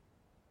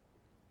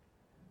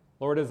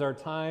Lord, as our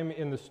time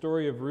in the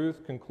story of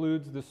Ruth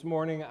concludes this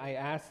morning, I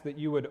ask that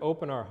you would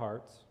open our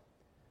hearts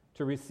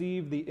to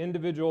receive the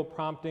individual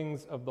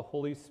promptings of the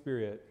Holy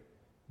Spirit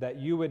that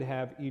you would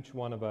have each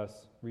one of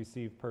us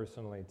receive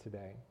personally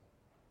today.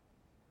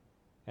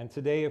 And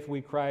today, if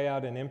we cry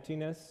out in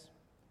emptiness,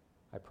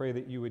 I pray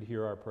that you would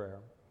hear our prayer.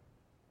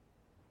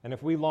 And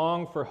if we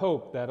long for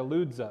hope that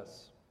eludes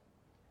us,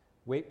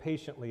 wait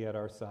patiently at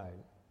our side.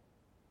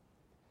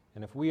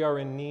 And if we are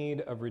in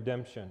need of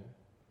redemption,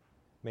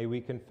 may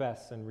we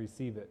confess and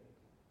receive it.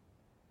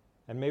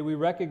 And may we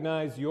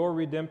recognize your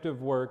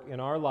redemptive work in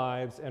our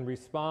lives and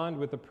respond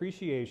with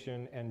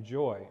appreciation and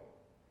joy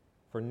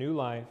for new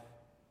life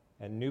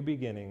and new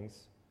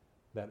beginnings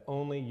that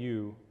only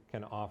you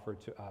can offer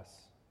to us.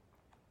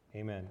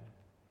 Amen.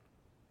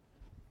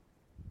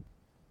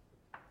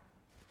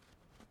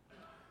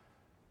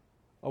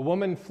 A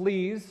woman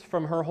flees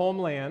from her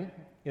homeland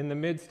in the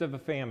midst of a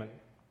famine.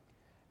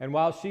 And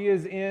while she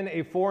is in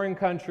a foreign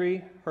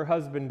country, her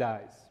husband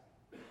dies.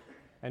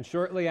 And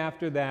shortly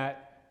after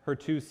that, her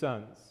 2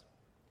 sons.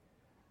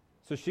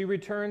 So she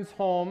returns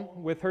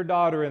home with her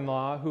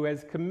daughter-in-law, who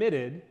has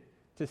committed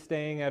to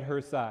staying at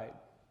her side.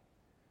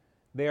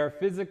 They are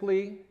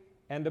physically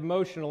and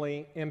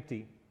emotionally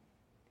empty.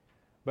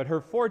 But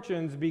her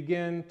fortunes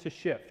begin to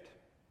shift.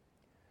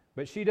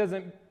 But she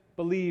doesn't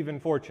believe in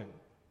fortune.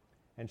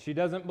 And she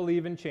doesn't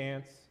believe in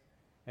chance.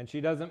 And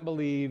she doesn't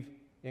believe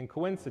in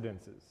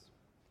coincidences.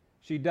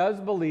 She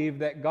does believe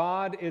that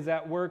God is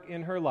at work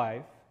in her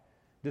life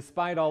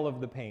despite all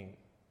of the pain.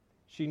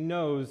 She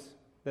knows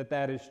that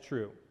that is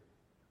true.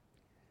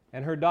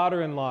 And her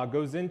daughter-in-law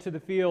goes into the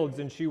fields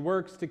and she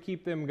works to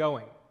keep them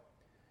going.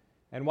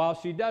 And while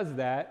she does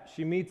that,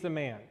 she meets a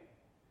man,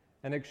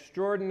 an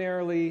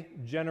extraordinarily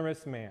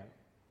generous man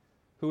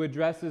who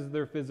addresses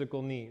their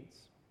physical needs.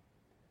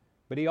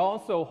 But he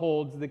also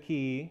holds the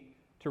key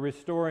to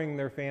restoring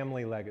their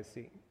family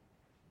legacy.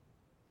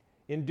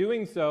 In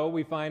doing so,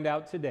 we find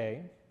out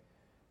today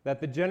that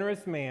the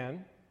generous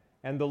man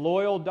and the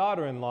loyal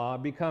daughter-in-law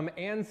become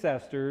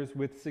ancestors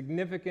with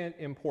significant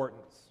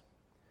importance.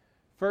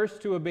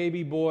 First to a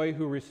baby boy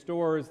who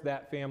restores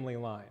that family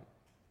line.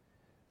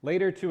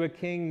 Later to a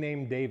king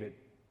named David.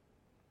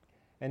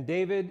 And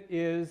David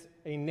is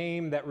a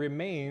name that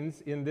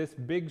remains in this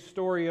big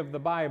story of the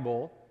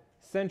Bible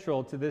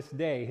central to this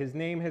day. His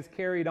name has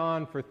carried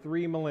on for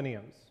 3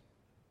 millenniums.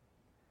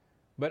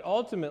 But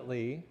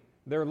ultimately,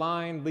 their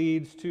line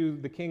leads to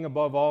the king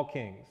above all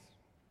kings.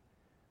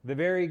 The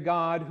very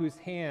God whose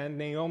hand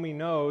Naomi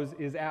knows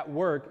is at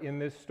work in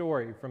this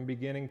story from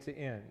beginning to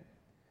end.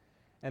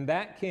 And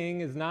that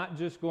king is not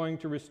just going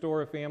to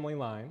restore a family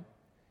line,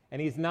 and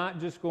he's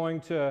not just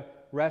going to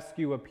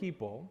rescue a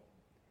people.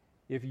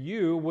 If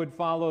you would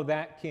follow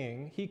that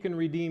king, he can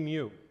redeem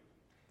you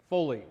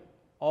fully,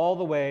 all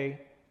the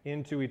way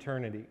into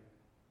eternity.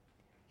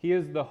 He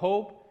is the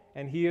hope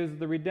and he is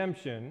the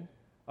redemption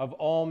of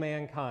all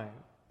mankind.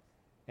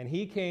 And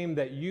he came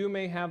that you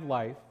may have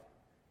life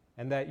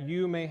and that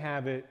you may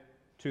have it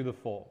to the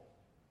full.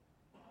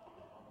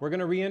 We're going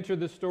to re-enter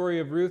the story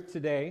of Ruth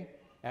today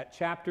at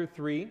chapter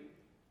 3,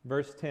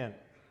 verse 10.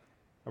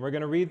 And we're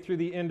going to read through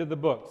the end of the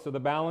book, so the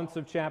balance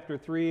of chapter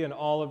 3 and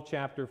all of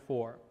chapter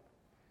 4.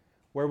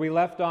 Where we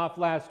left off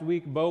last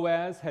week,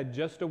 Boaz had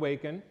just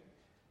awakened.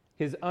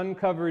 His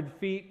uncovered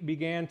feet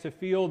began to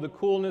feel the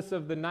coolness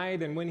of the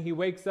night, and when he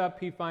wakes up,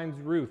 he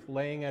finds Ruth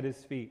laying at his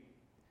feet.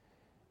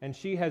 And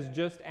she has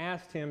just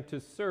asked him to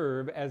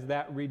serve as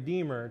that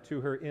redeemer to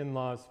her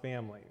in-laws'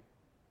 family.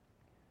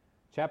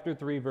 Chapter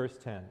 3, verse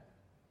 10.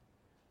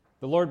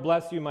 "The Lord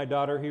bless you, my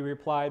daughter," he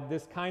replied.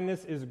 "This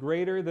kindness is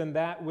greater than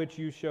that which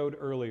you showed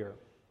earlier.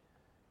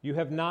 You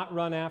have not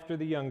run after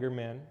the younger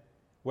men,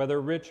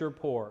 whether rich or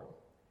poor.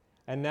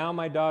 And now,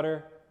 my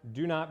daughter,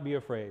 do not be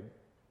afraid.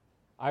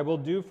 I will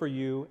do for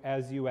you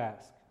as you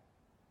ask.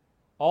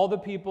 All the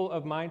people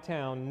of my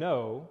town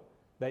know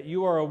that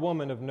you are a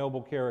woman of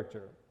noble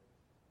character.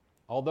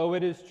 Although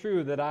it is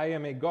true that I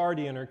am a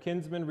guardian or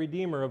kinsman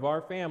redeemer of our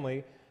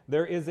family,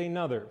 there is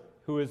another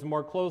who is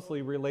more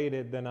closely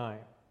related than I.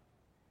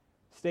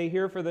 Stay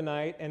here for the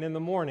night, and in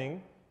the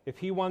morning, if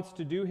he wants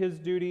to do his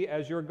duty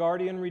as your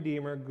guardian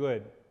redeemer,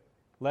 good.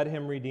 Let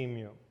him redeem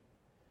you.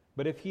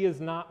 But if he is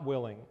not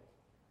willing,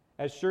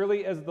 as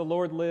surely as the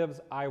Lord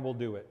lives, I will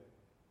do it.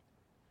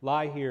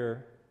 Lie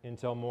here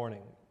until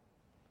morning."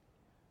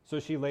 So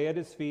she lay at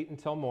his feet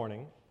until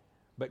morning,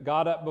 but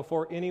got up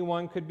before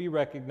anyone could be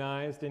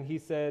recognized, and he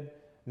said,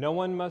 "No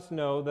one must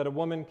know that a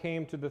woman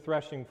came to the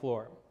threshing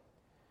floor."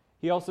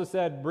 He also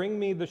said, "Bring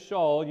me the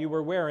shawl you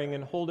were wearing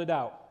and hold it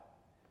out."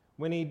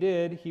 When he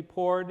did, he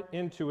poured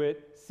into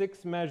it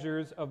 6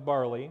 measures of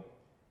barley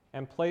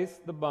and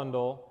placed the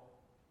bundle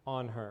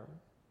on her.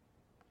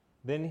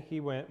 Then he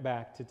went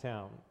back to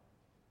town.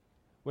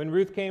 When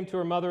Ruth came to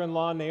her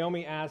mother-in-law,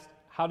 Naomi asked,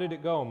 "How did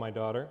it go, my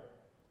daughter?"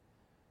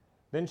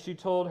 Then she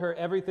told her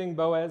everything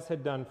Boaz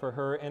had done for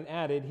her and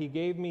added, "He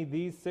gave me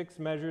these 6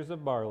 measures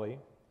of barley,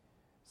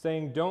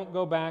 saying, 'Don't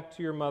go back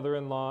to your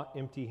mother-in-law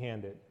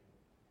empty-handed.'"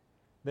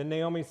 Then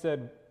Naomi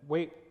said,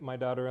 "Wait, my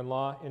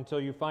daughter-in-law, until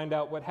you find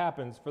out what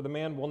happens, for the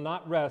man will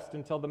not rest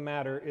until the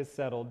matter is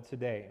settled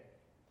today."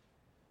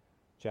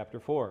 Chapter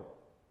 4.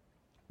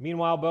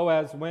 Meanwhile,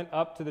 Boaz went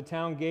up to the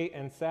town gate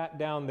and sat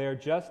down there,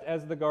 just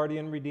as the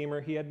guardian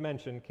redeemer he had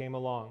mentioned came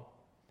along.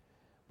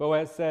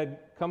 Boaz said,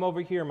 "Come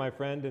over here, my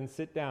friend, and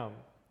sit down."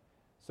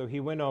 So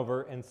he went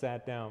over and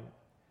sat down.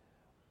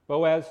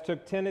 Boaz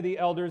took 10 of the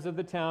elders of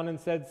the town and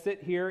said,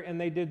 "Sit here," and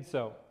they did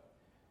so.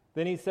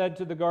 Then he said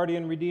to the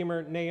guardian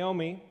redeemer,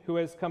 "Naomi, who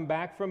has come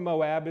back from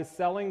Moab, is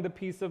selling the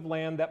piece of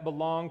land that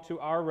belonged to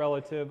our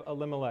relative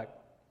Elimelech.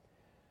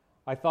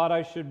 I thought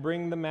I should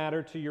bring the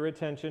matter to your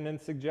attention and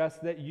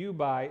suggest that you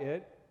buy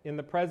it in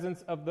the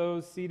presence of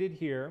those seated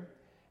here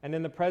and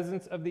in the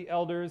presence of the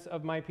elders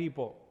of my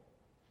people.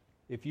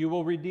 If you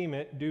will redeem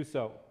it, do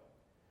so.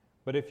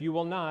 But if you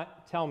will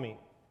not, tell me,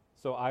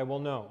 so I will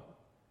know.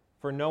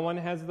 For no one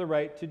has the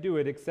right to do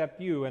it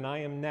except you, and I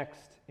am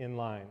next in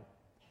line."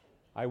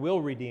 "I will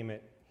redeem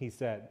it," he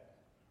said.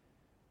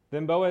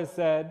 Then Boaz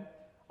said,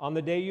 "On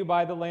the day you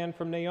buy the land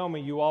from Naomi,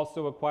 you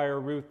also acquire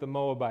Ruth the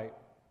Moabite,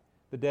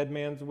 the dead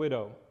man's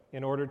widow,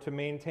 in order to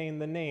maintain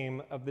the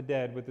name of the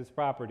dead with his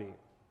property."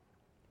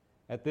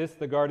 At this,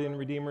 the guardian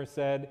redeemer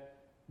said,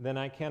 "Then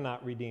I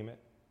cannot redeem it,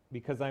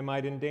 because I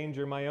might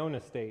endanger my own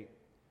estate.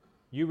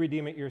 You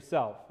redeem it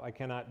yourself. I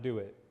cannot do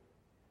it."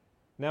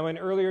 Now, in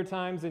earlier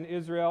times in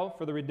Israel,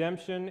 for the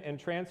redemption and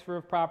transfer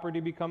of property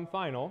become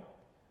final,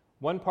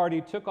 one party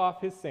took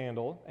off his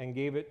sandal and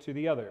gave it to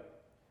the other.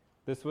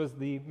 This was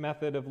the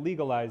method of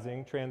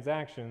legalizing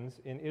transactions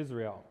in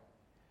Israel.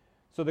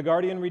 So the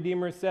guardian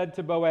redeemer said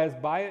to Boaz,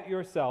 "Buy it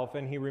yourself,"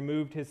 and he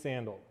removed his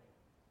sandal.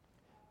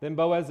 Then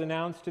Boaz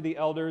announced to the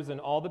elders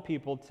and all the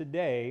people,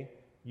 "Today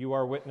you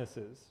are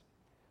witnesses.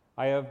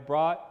 I have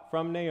brought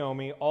from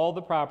Naomi all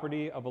the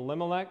property of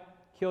Elimelech,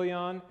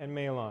 Kilion, and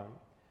Mahlon.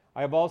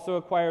 I have also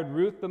acquired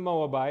Ruth the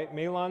Moabite,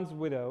 Mahlon's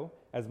widow,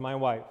 as my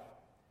wife,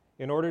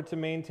 in order to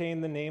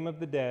maintain the name of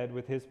the dead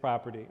with his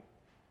property,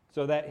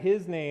 so that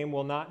his name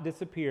will not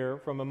disappear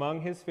from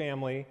among his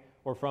family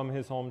or from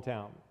his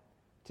hometown.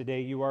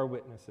 Today you are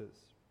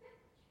witnesses."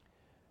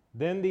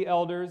 Then the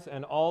elders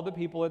and all the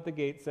people at the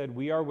gate said,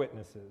 "We are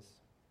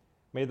witnesses.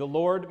 May the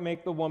Lord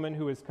make the woman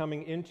who is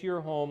coming into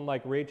your home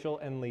like Rachel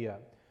and Leah,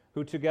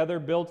 who together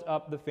built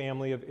up the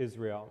family of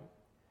Israel.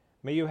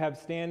 May you have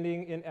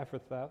standing in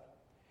Ephrathah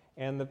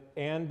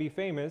and be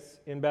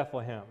famous in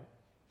Bethlehem.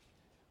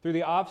 Through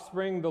the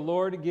offspring the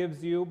Lord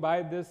gives you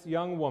by this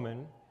young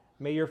woman,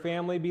 may your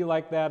family be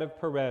like that of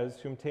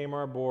Perez, whom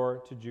Tamar bore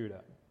to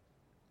Judah."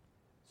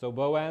 So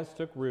Boaz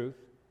took Ruth,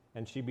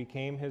 and she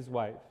became his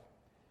wife.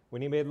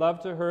 When he made love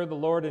to her, the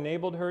Lord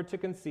enabled her to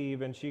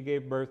conceive, and she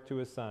gave birth to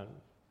a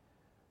son.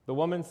 The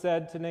woman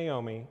said to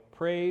Naomi,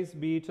 "Praise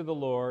be to the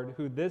Lord,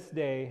 who this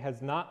day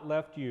has not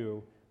left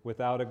you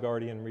without a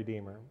guardian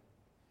redeemer.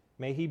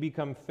 May he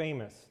become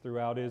famous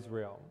throughout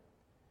Israel.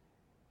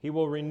 He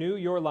will renew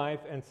your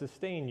life and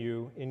sustain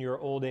you in your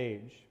old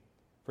age.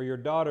 For your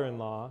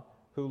daughter-in-law,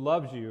 who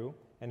loves you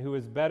and who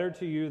is better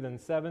to you than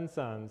 7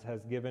 sons,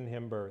 has given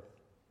him birth."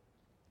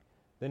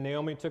 Then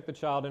Naomi took the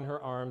child in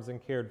her arms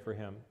and cared for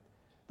him.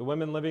 The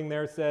women living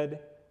there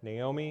said,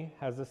 "Naomi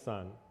has a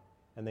son,"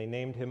 and they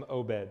named him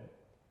Obed.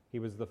 He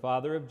was the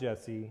father of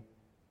Jesse,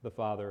 the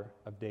father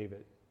of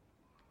David.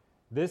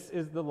 This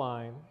is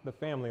the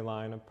family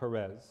line of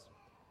Perez.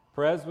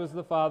 Perez was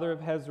the father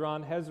of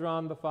Hezron,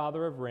 Hezron the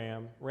father of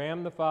Ram,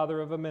 Ram the father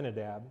of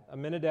Amminadab,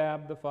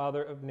 Amminadab the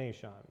father of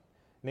Nahshon,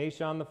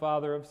 Nahshon the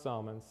father of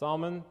Salmon,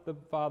 Salmon the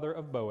father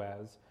of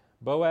Boaz,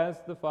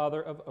 Boaz the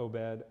father of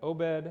Obed,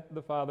 Obed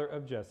the father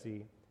of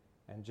Jesse,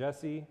 and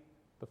Jesse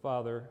the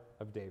father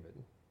of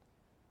David.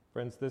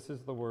 Friends, this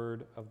is the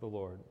word of the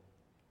Lord.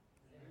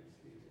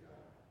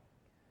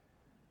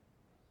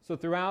 So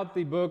throughout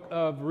the book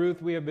of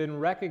Ruth, we have been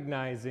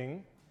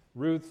recognizing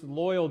Ruth's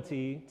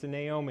loyalty to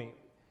Naomi.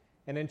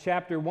 And in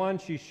chapter 1,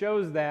 she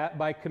shows that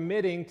by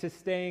committing to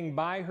staying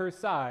by her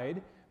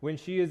side when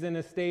she is in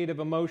a state of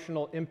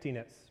emotional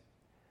emptiness.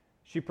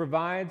 She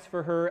provides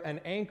for her an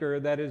anchor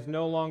that is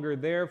no longer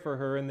there for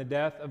her in the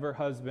death of her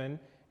husband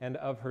and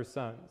of her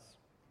sons.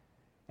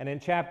 And in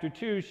chapter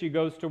 2, she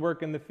goes to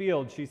work in the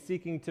field. She's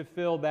seeking to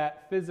fill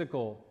that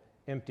physical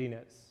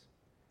emptiness.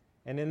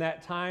 And in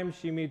that time,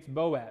 she meets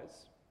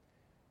Boaz.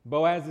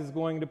 Boaz is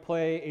going to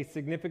play a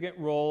significant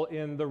role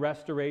in the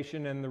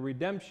restoration and the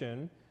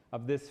redemption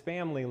of this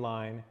family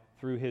line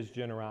through his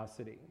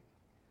generosity.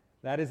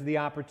 That is the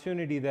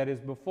opportunity that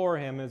is before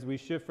him as we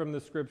shift from the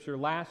scripture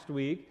last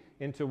week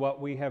into what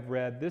we have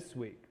read this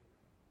week.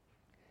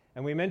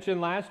 And we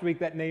mentioned last week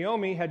that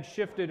Naomi had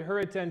shifted her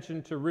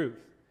attention to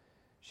Ruth.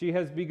 She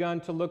has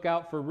begun to look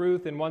out for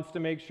Ruth and wants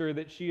to make sure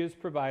that she is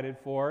provided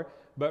for,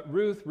 but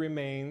Ruth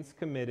remains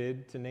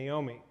committed to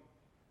Naomi.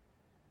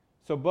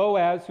 So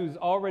Boaz, who's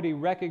already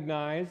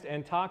recognized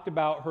and talked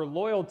about her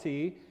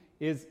loyalty,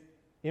 is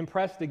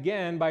impressed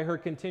again by her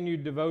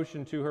continued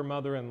devotion to her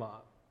mother-in-law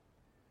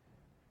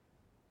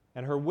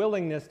and her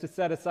willingness to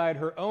set aside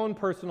her own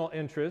personal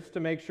interests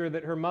to make sure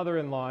that her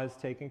mother-in-law is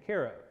taken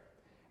care of.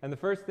 And the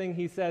first thing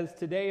he says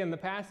today in the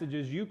passage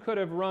is, you could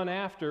have run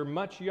after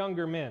much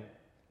younger men.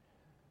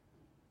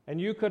 And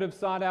you could have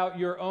sought out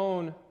your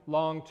own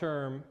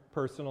long-term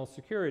personal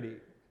security.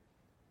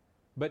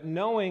 But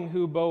knowing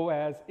who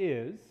Boaz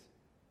is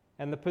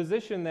and the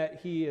position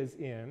that he is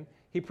in,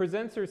 he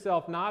presents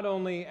herself not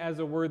only as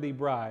a worthy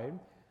bride,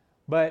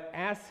 but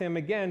asks him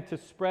again to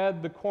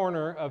spread the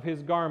corner of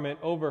his garment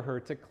over her,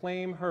 to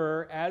claim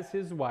her as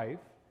his wife.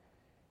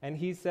 And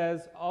he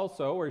says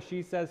also, or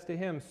she says to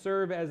him,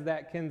 serve as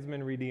that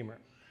kinsman redeemer.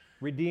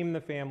 Redeem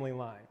the family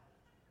line.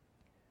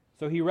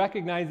 So he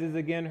recognizes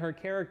again her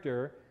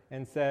character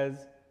and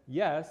says,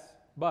 yes,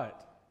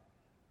 but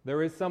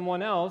there is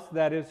someone else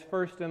that is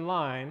first in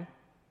line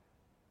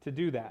to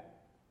do that.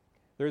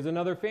 There's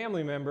another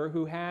family member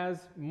who has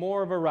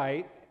more of a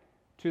right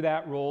to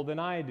that role than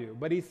I do.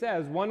 But he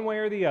says, one way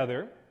or the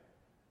other,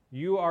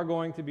 you are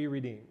going to be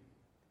redeemed.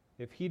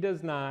 If he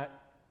does not,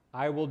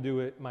 I will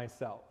do it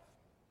myself.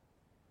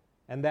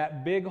 And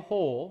that big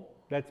hole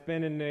that's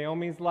been in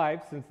Naomi's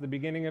life since the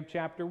beginning of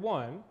chapter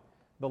 1,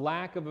 the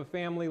lack of a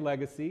family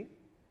legacy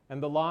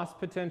and the lost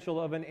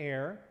potential of an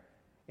heir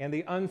and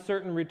the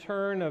uncertain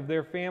return of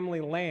their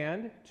family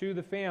land to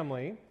the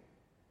family,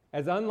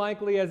 as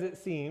unlikely as it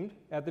seemed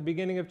at the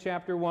beginning of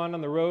chapter 1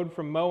 on the road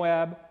from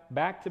Moab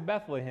back to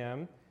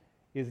Bethlehem,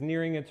 is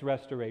nearing its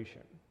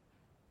restoration.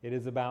 It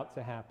is about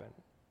to happen.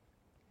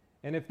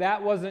 And if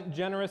that wasn't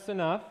generous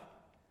enough,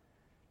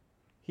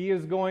 he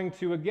is going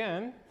to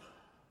again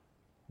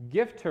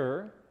gift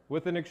her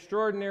with an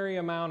extraordinary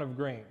amount of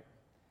grain.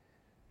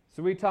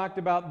 So we talked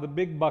about the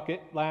big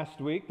bucket last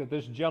week that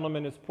this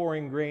gentleman is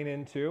pouring grain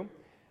into.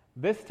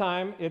 This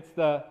time it's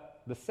the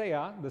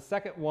seah, the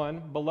second one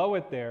below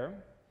it there,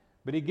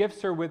 but he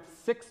gifts her with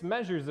 6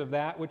 measures of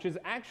that, which is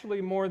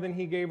actually more than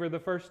he gave her the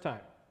first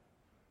time.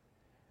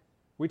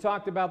 We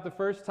talked about the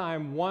first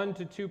time 1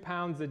 to 2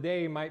 pounds a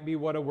day might be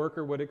what a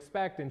worker would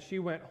expect, and she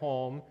went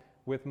home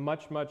with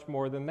much, much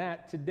more than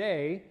that.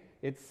 Today,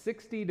 it's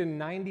 60 to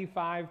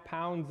 95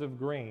 pounds of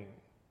grain.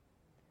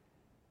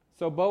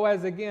 So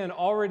Boaz, again,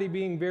 already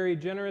being very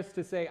generous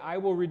to say, I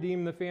will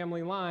redeem the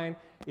family line,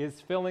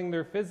 is filling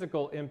their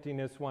physical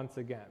emptiness once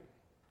again.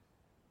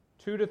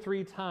 2 to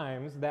 3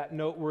 times that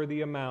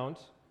noteworthy amount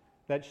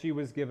that she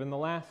was given the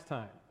last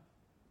time.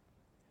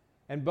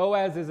 And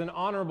Boaz is an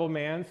honorable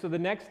man, so the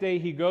next day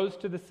he goes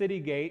to the city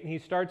gate and he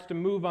starts to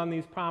move on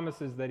these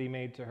promises that he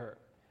made to her.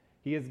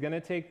 He is going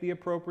to take the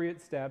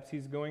appropriate steps.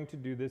 He's going to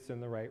do this in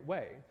the right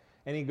way.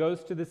 And he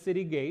goes to the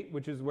city gate,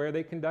 which is where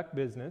they conduct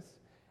business,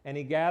 and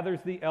he gathers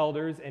the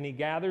elders and he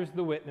gathers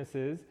the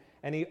witnesses,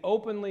 and he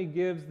openly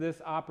gives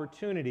this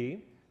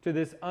opportunity to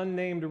this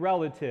unnamed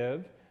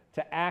relative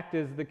to act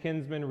as the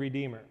kinsman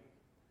redeemer.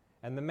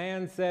 And the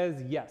man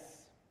says yes.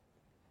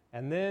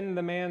 And then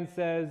the man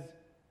says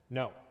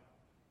no.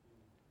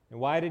 And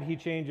why did he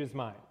change his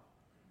mind?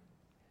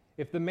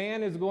 If the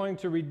man is going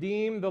to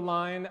redeem the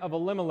line of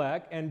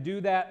Elimelech and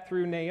do that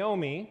through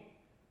Naomi,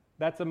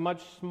 that's a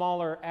much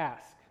smaller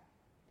ask.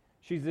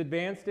 She's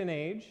advanced in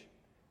age,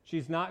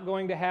 she's not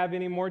going to have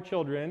any more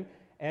children,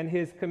 and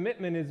his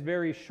commitment is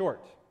very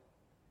short.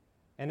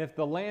 And if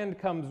the land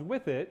comes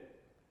with it,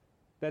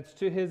 that's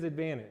to his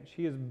advantage.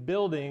 He is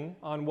building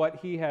on what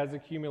he has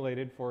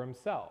accumulated for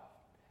himself.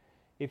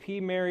 If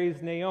he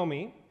marries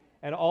Naomi,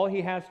 and all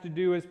he has to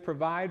do is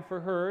provide for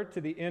her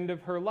to the end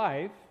of her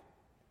life,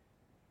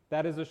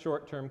 that is a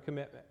short-term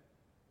commitment.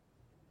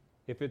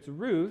 If it's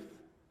Ruth,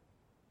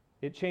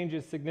 it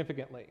changes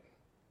significantly.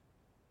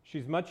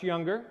 She's much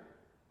younger.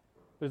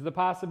 There's the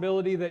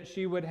possibility that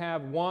she would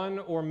have 1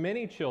 or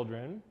many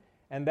children,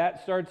 and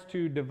that starts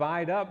to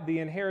divide up the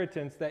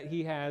inheritance that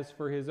he has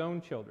for his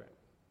own children.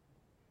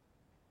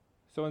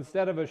 So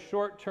instead of a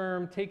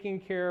short-term taking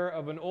care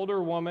of an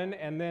older woman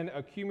and then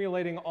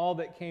accumulating all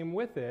that came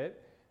with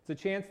it, it's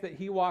a chance that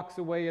he walks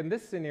away in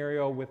this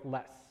scenario with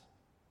less.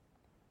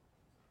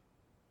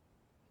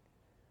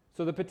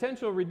 So the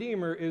potential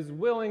redeemer is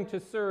willing to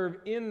serve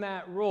in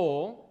that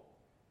role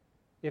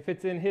if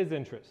it's in his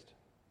interest,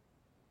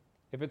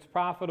 if it's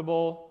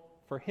profitable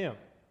for him.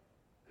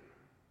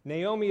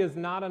 Naomi is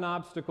not an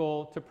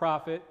obstacle to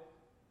profit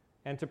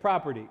and to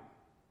property.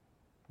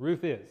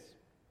 Ruth is.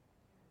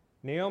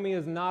 Naomi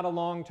is not a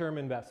long-term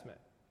investment.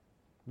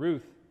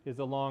 Ruth is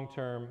a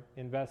long-term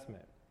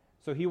investment.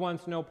 So he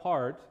wants no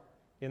part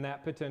in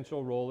that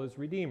potential role as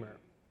redeemer.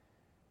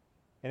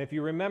 And if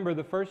you remember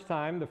the first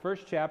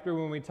chapter,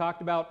 when we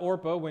talked about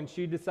Orpah, when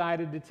she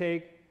decided to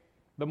take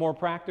the more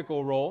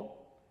practical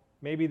role,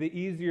 maybe the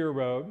easier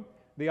road,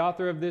 the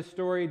author of this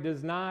story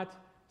does not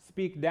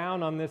speak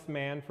down on this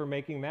man for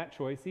making that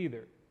choice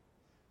either.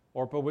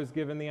 Orpah was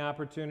given the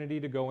opportunity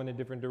to go in a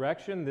different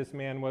direction. This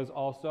man was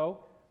also,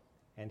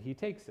 and he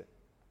takes it.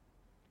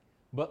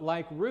 But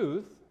like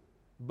Ruth,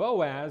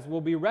 Boaz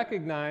will be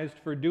recognized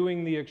for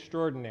doing the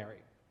extraordinary.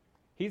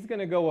 He's going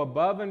to go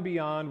above and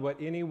beyond what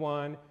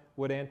anyone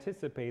would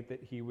anticipate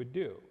that he would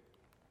do.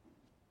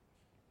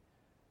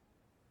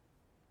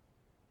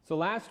 So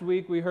last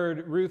week we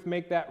heard Ruth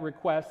make that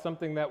request,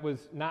 something that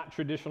was not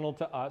traditional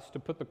to us, to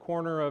put the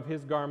corner of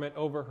his garment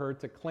over her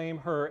to claim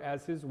her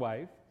as his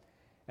wife.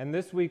 And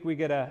this week we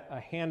get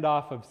a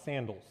handoff of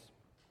sandals.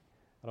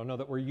 I don't know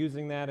that we're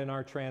using that in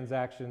our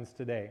transactions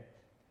today.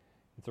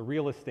 It's a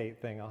real estate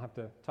thing. I'll have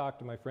to talk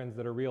to my friends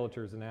that are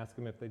realtors and ask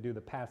them if they do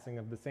the passing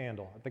of the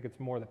sandal. I think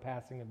it's more the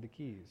passing of the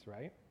keys,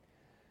 right?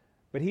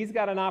 But he's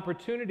got an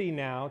opportunity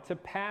now to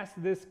pass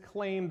this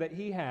claim that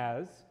he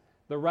has,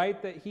 the right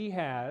that he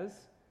has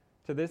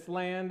to this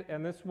land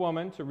and this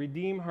woman, to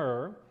redeem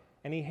her,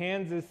 and he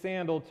hands his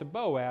sandal to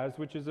Boaz,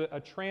 which is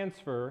a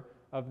transfer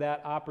of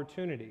that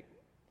opportunity.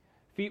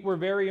 Feet were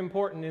very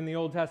important in the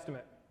Old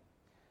Testament.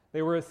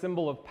 They were a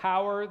symbol of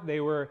power, they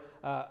were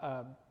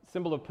a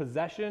symbol of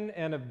possession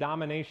and of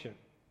domination.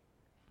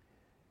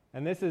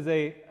 And this is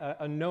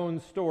a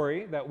known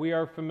story that we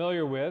are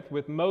familiar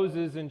with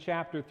Moses in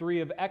chapter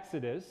 3 of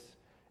Exodus,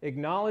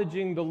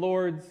 acknowledging the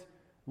Lord's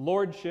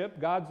lordship,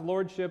 God's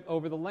lordship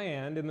over the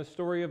land in the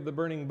story of the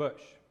burning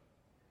bush.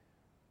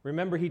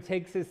 Remember, he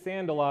takes his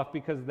sandal off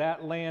because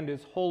that land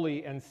is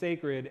holy and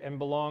sacred and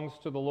belongs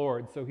to the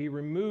Lord. So he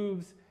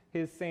removes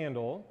his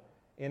sandal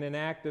in an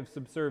act of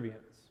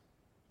subservience.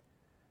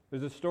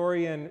 There's a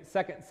story in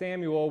 2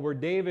 Samuel where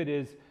David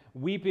is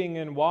weeping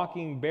and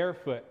walking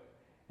barefoot,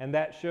 and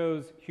that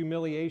shows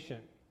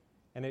humiliation,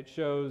 and it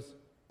shows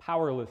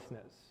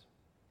powerlessness.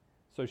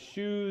 So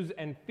shoes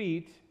and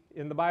feet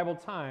in the Bible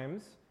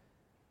times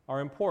are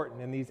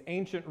important, and these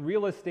ancient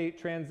real estate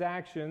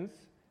transactions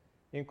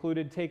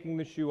included taking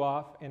the shoe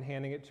off and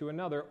handing it to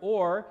another,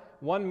 or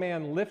one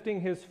man lifting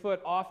his foot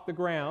off the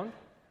ground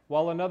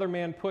while another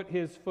man put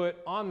his foot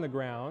on the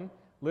ground,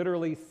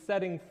 literally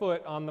setting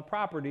foot on the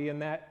property,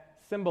 and that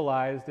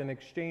symbolized an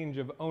exchange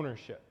of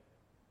ownership.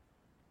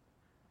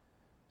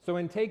 So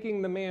in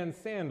taking the man's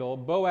sandal,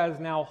 Boaz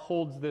now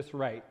holds this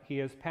right. He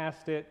has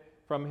passed it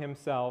from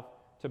himself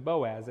to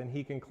Boaz, and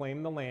he can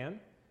claim the land,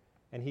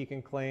 and he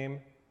can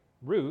claim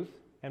Ruth,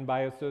 and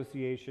by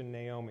association,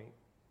 Naomi.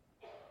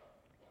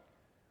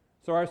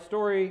 So our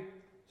story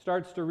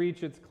starts to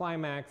reach its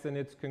climax and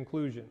its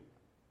conclusion.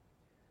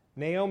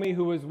 Naomi,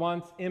 who was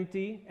once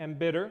empty and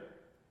bitter,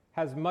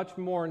 has much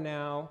more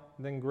now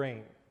than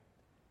grain.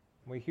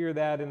 We hear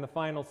that in the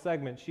final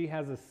segment. She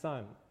has a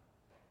son.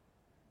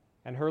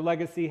 And her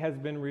legacy has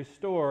been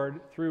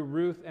restored through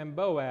Ruth and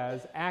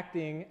Boaz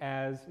acting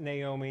as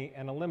Naomi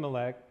and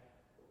Elimelech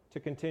to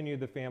continue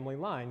the family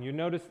line. You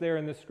notice there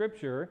in the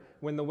scripture,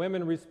 when the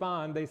women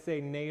respond, they say,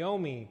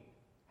 Naomi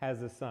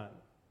has a son.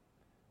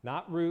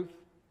 Not Ruth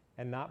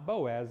and not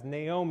Boaz.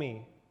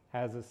 Naomi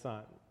has a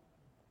son.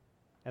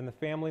 And the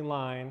family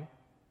line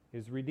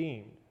is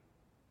redeemed.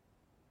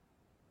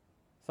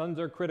 Sons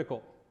are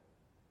critical.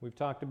 We've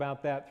talked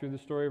about that through the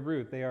story of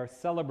Ruth. They are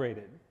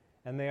celebrated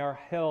and they are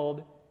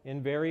held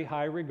in very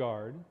high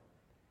regard.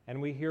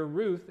 And we hear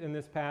Ruth in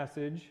this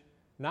passage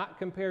not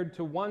compared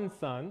to one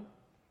son,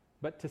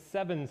 but to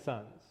 7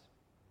 sons.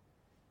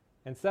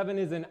 And 7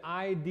 is an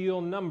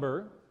ideal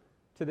number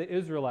to the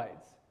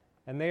Israelites.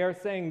 And they are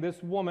saying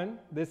this woman,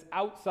 this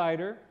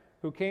outsider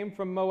who came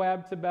from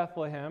Moab to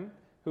Bethlehem,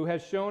 who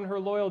has shown her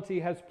loyalty,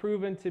 has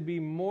proven to be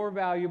more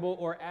valuable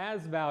or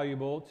as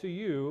valuable to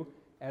you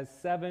as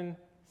 7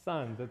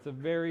 sons. That's a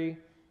very,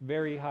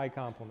 very high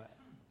compliment.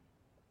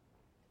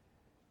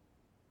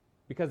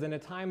 Because in a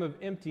time of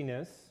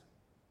emptiness,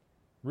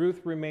 Ruth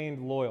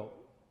remained loyal.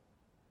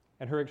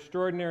 And her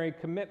extraordinary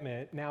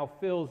commitment now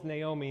fills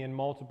Naomi in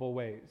multiple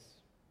ways.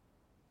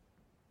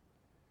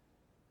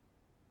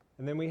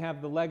 And then we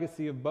have the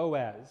legacy of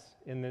Boaz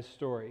in this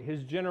story.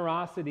 His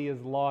generosity is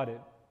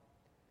lauded.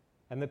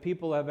 And the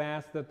people have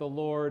asked that the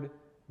Lord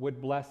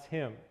would bless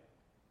him.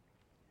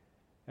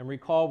 And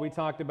recall we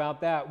talked about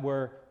that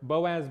where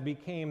Boaz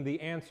became the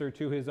answer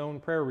to his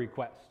own prayer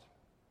request.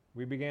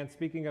 We began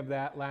speaking of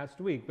that last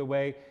week, the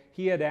way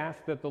he had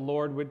asked that the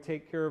Lord would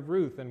take care of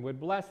Ruth and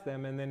would bless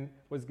them, and then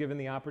was given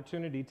the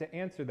opportunity to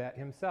answer that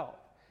himself.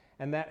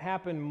 And that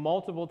happened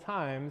multiple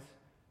times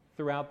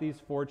throughout these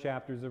 4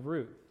 chapters of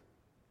Ruth.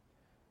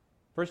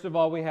 First of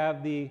all, we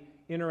have the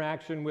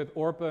interaction with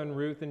Orpah and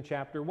Ruth in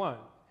chapter 1,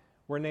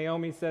 where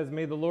Naomi says,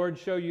 "May the Lord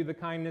show you the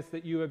kindness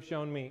that you have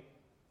shown me,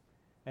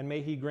 and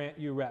may he grant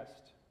you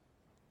rest."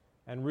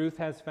 And Ruth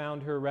has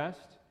found her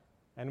rest,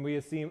 and we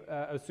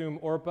assume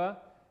Orpah,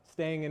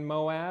 staying in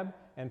Moab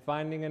and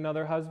finding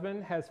another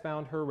husband, has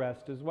found her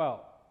rest as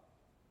well.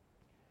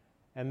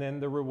 And then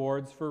the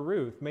rewards for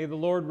Ruth. May the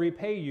Lord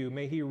repay you.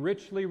 May he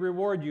richly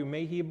reward you.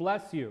 May he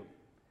bless you,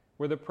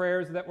 were the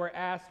prayers that were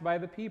asked by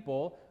the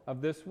people of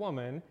this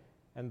woman,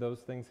 and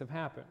those things have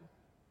happened.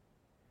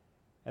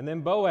 And then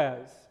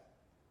Boaz,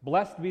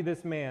 blessed be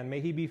this man.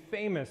 May he be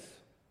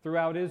famous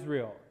throughout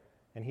Israel.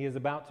 And he is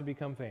about to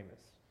become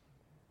famous.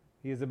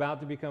 He is about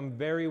to become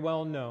very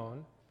well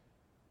known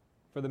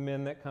for the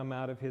men that come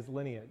out of his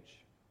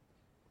lineage.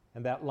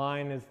 And that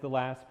line is the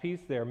last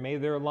piece there. May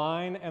their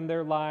line and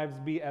their lives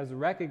be as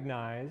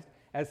recognized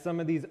as some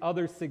of these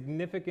other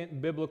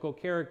significant biblical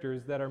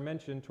characters that are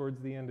mentioned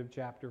towards the end of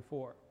chapter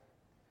 4.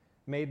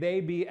 may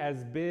they be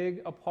as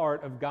big a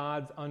part of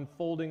God's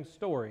unfolding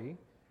story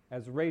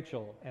as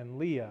Rachel and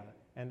Leah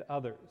and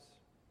others.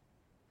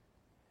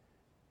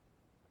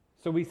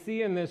 So we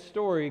see in this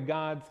story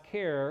God's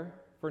care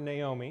for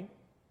Naomi,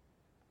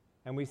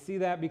 and we see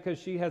that because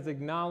she has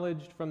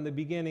acknowledged from the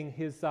beginning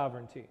his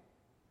sovereignty.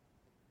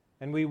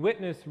 And we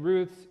witness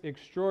Ruth's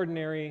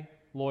extraordinary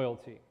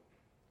loyalty,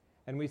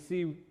 and we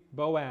see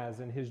Boaz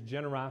and his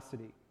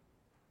generosity.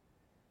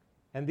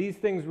 And these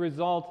things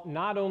result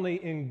not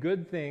only in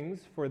good things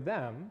for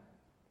them,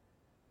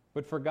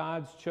 but for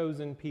God's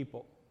chosen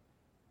people.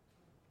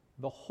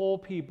 The whole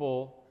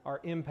people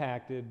are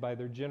impacted by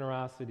their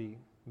generosity,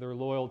 their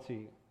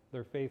loyalty,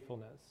 their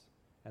faithfulness,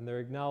 and their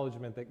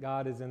acknowledgement that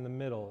God is in the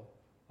middle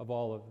of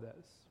all of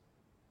this.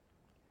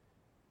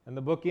 And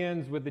the book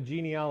ends with the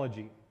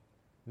genealogy.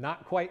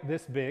 Not quite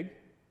this big,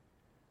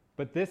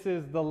 but this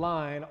is the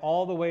line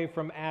all the way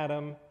from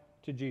Adam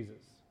to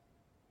Jesus.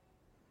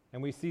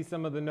 And we see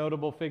some of the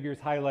notable figures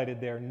highlighted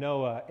there: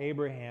 Noah,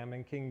 Abraham,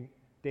 and King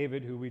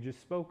David, who we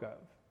just spoke of.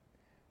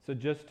 So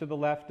just to the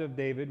left of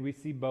David, we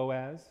see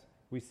Boaz,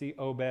 we see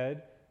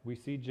Obed, we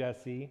see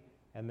Jesse,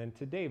 and then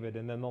to David.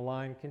 And then the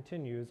line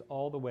continues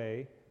all the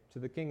way to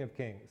the King of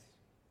Kings,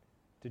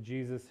 to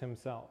Jesus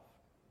himself.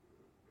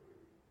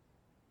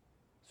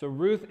 So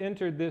Ruth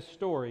entered this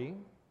story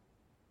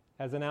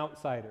as an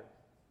outsider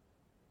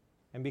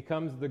and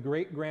becomes the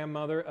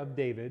great-grandmother of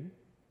David,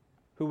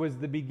 who was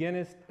the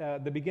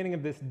beginning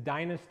of this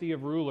dynasty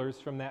of rulers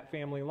from that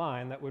family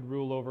line that would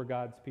rule over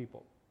God's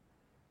people.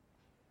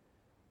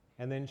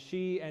 And then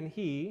she and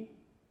he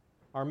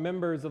are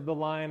members of the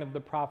line of the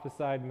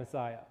prophesied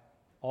Messiah,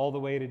 all the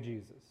way to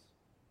Jesus.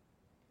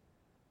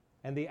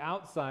 And the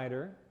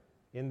outsider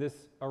in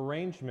this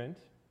arrangement,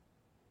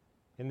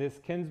 in this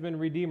kinsman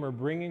redeemer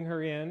bringing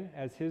her in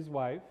as his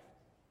wife,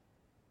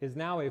 is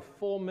now a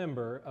full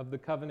member of the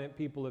covenant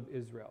people of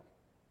Israel.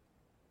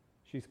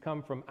 She's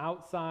come from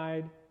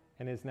outside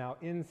and is now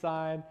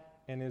inside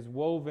and is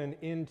woven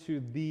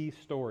into the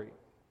story.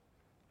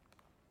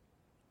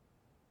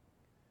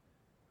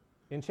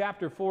 In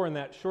chapter 4, in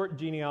that short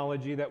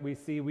genealogy that we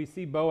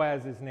see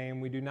Boaz's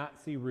name. We do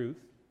not see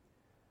Ruth.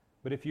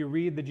 But if you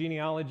read the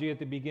genealogy at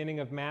the beginning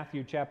of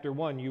Matthew chapter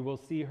 1, you will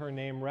see her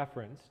name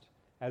referenced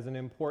as an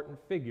important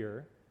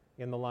figure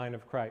in the line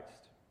of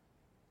Christ.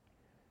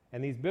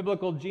 And these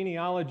biblical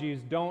genealogies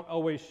don't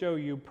always show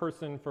you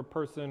person for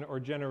person or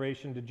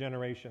generation to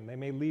generation. They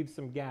may leave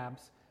some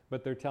gaps,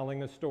 but they're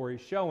telling a story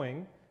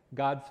showing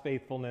God's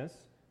faithfulness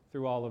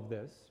through all of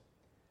this.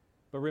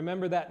 But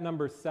remember that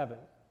number 7.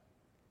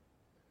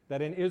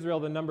 That in Israel,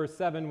 the number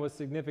 7 was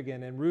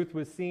significant, and Ruth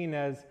was seen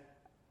as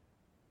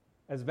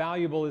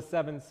valuable as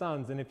 7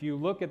 sons. And if you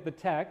look at the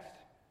text,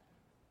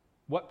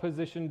 what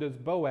position does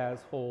Boaz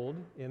hold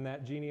in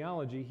that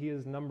genealogy? He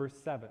is number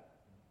 7.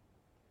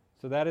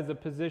 So that is a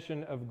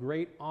position of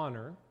great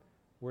honor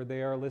where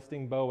they are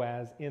listing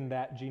Boaz in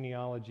that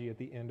genealogy at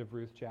the end of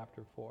Ruth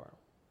chapter 4.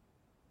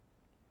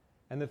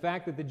 And the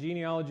fact that the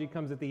genealogy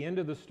comes at the end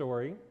of the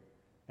story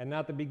and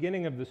not the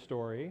beginning of the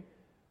story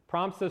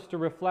prompts us to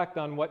reflect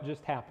on what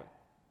just happened.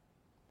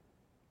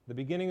 The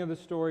beginning of the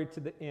story to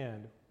the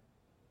end,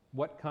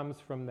 what comes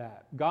from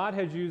that? God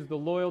has used the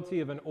loyalty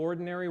of an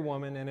ordinary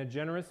woman and a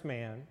generous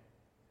man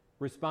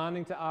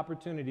responding to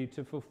opportunity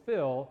to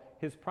fulfill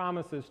his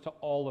promises to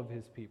all of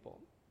his people.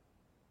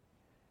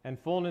 And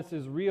fullness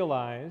is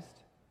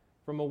realized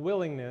from a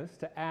willingness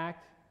to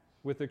act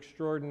with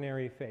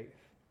extraordinary faith.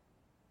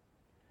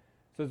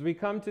 So as we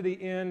come to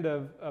the end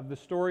of the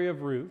story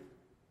of Ruth,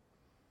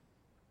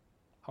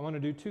 I want to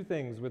do 2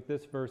 things with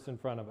this verse in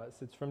front of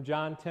us. It's from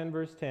John 10,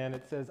 verse 10.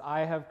 It says,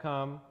 "I have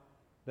come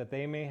that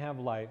they may have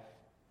life,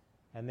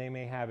 and they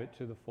may have it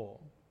to the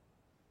full."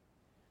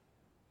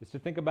 Is to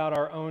think about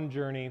our own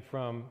journey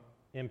from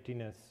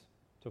emptiness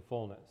to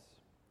fullness,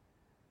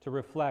 to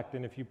reflect.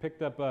 And if you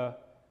picked up a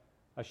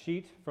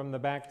sheet from the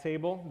back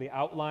table, the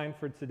outline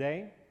for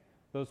today,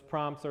 those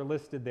prompts are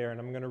listed there, and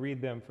I'm going to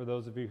read them for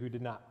those of you who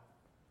did not.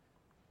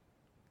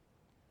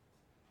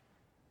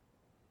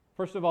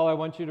 First of all, I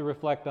want you to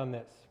reflect on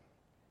this,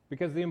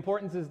 because the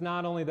importance is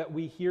not only that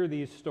we hear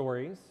these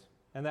stories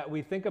and that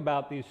we think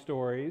about these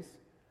stories,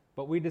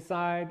 but we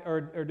decide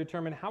or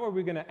determine how are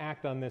we going to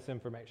act on this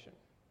information.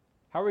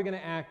 How are we going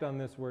to act on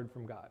this word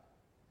from God?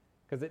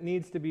 Because it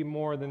needs to be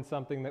more than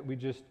something that we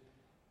just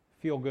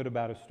feel good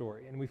about a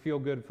story. And we feel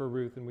good for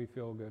Ruth and we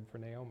feel good for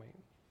Naomi.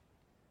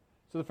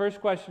 So the first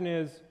question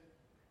is,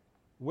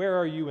 where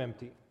are you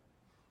empty?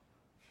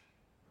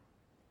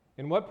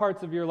 In what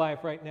parts of your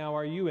life right now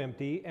are you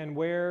empty, and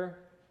where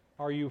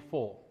are you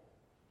full?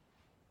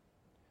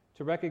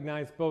 To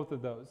recognize both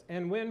of those.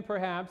 And when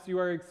perhaps you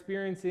are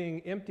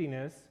experiencing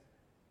emptiness,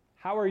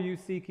 how are you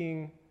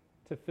seeking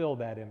to fill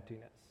that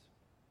emptiness?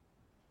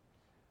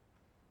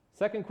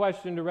 Second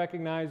question to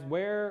recognize,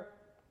 where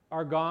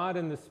are God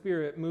and the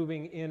Spirit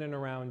moving in and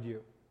around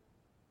you?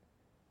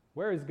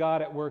 Where is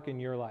God at work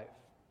in your life?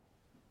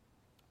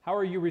 How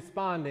are you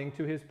responding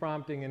to his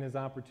prompting and his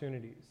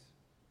opportunities?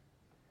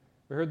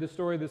 We heard the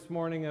story this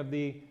morning of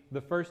the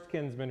first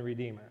kinsman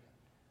redeemer,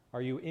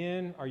 Are you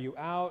in? Are you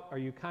out? Are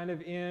you kind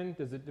of in?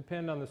 Does it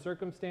depend on the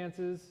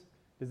circumstances?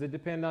 Does it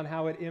depend on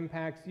how it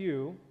impacts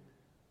you?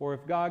 Or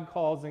if God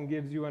calls and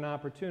gives you an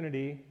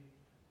opportunity,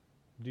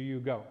 do you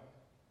go?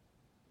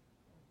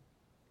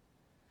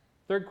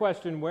 Third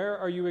question, where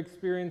are you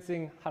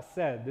experiencing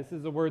chesed? This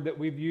is a word that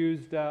we've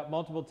used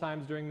multiple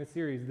times during the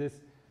series, this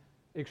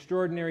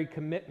extraordinary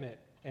commitment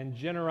and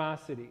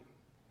generosity.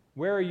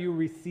 Where are you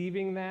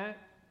receiving that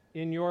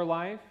in your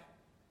life?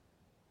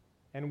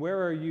 And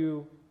where are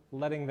you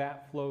letting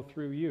that flow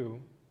through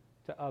you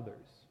to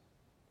others?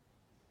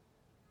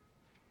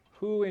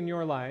 Who in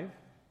your life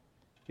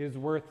is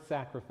worth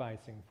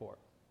sacrificing for?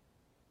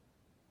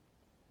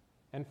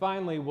 And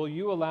finally, will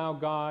you allow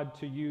God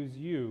to use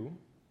you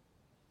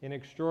in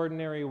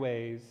extraordinary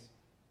ways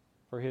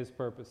for His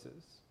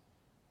purposes?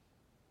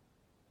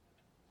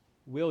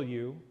 Will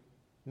you,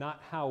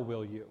 not how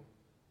will you.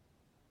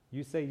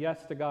 You say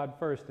yes to God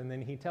first, and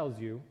then He tells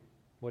you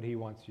what He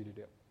wants you to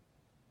do.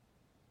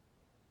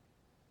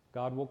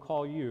 God will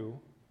call you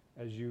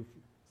as you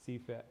see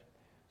fit.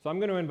 So I'm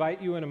going to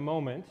invite you in a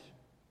moment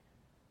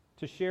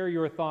to share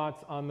your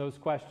thoughts on those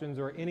questions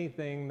or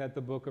anything that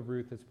the book of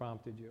Ruth has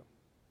prompted you.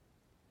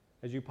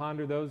 As you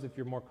ponder those, if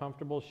you're more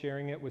comfortable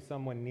sharing it with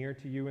someone near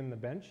to you in the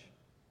bench,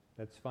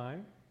 that's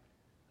fine.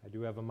 I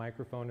do have a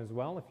microphone as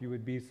well. If you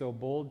would be so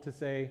bold to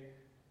say,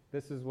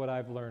 this is what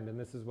I've learned and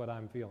this is what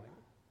I'm feeling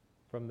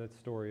from the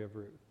story of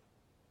Ruth.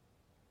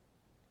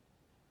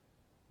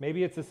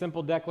 Maybe it's a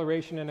simple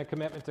declaration and a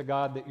commitment to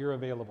God that you're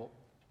available,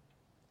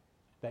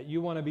 that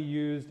you want to be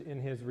used in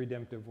His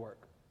redemptive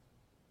work.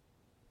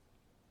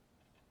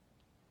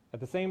 At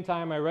the same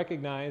time, I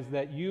recognize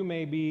that you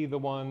may be the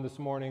one this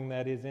morning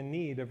that is in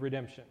need of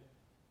redemption.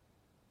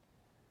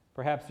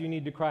 Perhaps you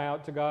need to cry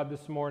out to God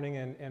this morning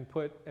and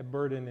put a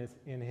burden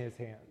in His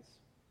hands,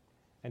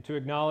 and to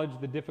acknowledge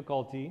the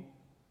difficulty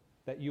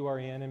that you are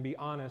in and be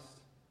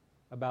honest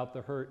about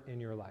the hurt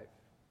in your life.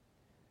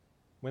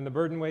 When the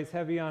burden weighs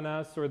heavy on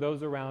us or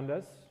those around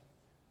us,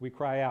 we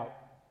cry out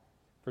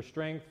for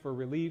strength, for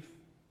relief,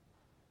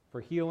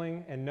 for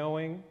healing, and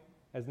knowing,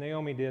 as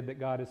Naomi did, that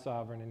God is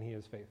sovereign and He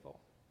is faithful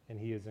and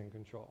He is in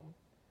control.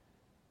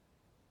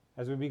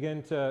 As we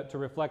begin to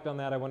reflect on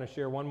that, I want to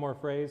share one more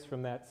phrase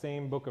from that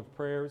same book of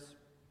prayers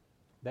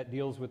that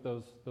deals with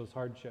those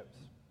hardships.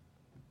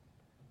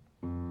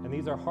 And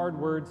these are hard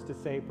words to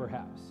say,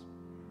 perhaps.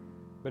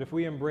 But if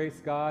we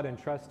embrace God and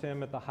trust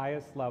Him at the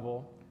highest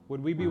level,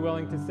 would we be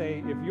willing to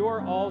say, if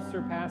your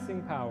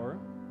all-surpassing power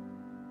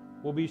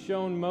will be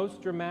shown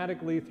most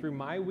dramatically through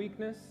my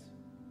weakness,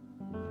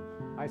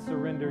 I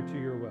surrender to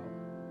your will.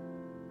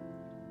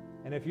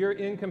 And if your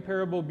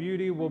incomparable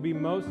beauty will be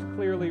most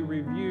clearly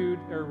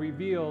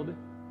revealed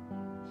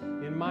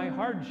in my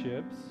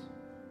hardships,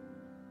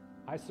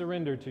 I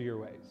surrender to your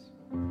ways.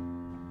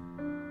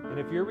 And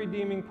if your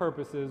redeeming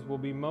purposes will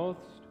be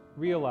most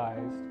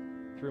realized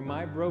through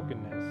my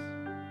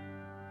brokenness,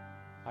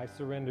 I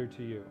surrender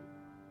to you.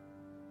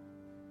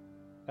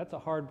 That's a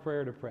hard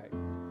prayer to pray,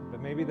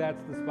 but maybe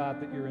that's the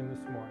spot that you're in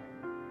this morning,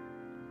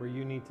 where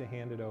you need to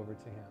hand it over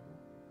to Him.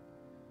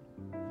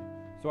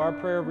 So our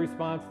prayer of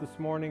response this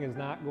morning is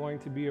not going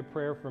to be a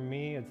prayer from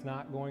me. It's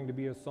not going to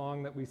be a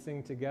song that we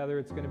sing together.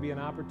 It's going to be an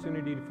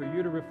opportunity for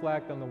you to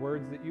reflect on the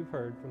words that you've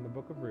heard from the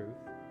book of Ruth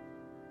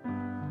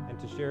and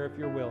to share if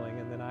you're willing,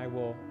 and then I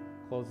will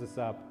close this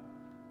up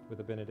with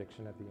a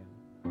benediction at the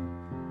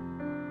end.